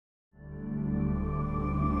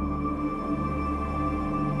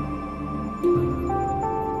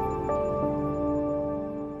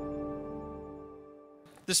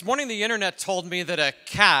This morning, the internet told me that a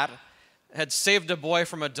cat had saved a boy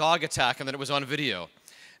from a dog attack and that it was on video.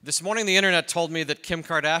 This morning, the internet told me that Kim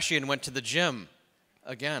Kardashian went to the gym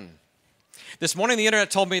again. This morning, the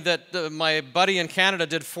internet told me that my buddy in Canada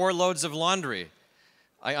did 4 loads of laundry.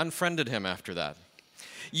 I unfriended him after that.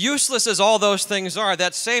 Useless as all those things are,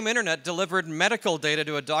 that same internet delivered medical data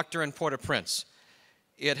to a doctor in Port-au-Prince.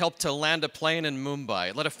 It helped to land a plane in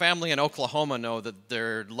Mumbai. It let a family in Oklahoma know that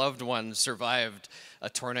their loved one survived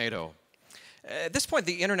a tornado. At this point,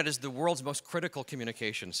 the internet is the world's most critical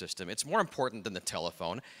communication system. It's more important than the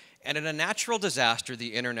telephone, and in a natural disaster,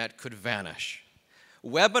 the internet could vanish.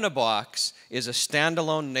 Web in a Box is a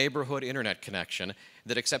standalone neighborhood internet connection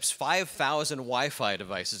that accepts 5,000 Wi-Fi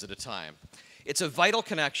devices at a time. It's a vital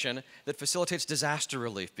connection that facilitates disaster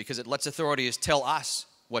relief because it lets authorities tell us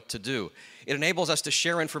what to do. It enables us to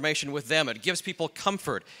share information with them. It gives people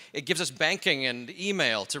comfort. It gives us banking and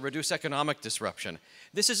email to reduce economic disruption.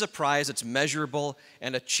 This is a prize that's measurable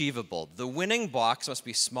and achievable. The winning box must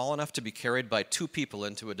be small enough to be carried by 2 people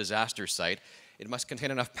into a disaster site. It must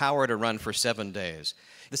contain enough power to run for 7 days.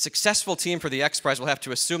 The successful team for the XPRIZE will have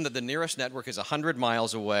to assume that the nearest network is 100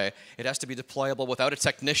 miles away. It has to be deployable without a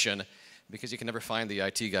technician because you can never find the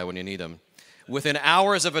IT guy when you need him. Within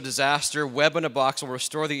hours of a disaster, Web in a Box will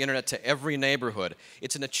restore the internet to every neighborhood.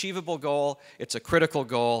 It's an achievable goal, it's a critical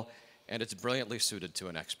goal, and it's brilliantly suited to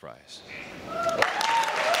an XPRIZE.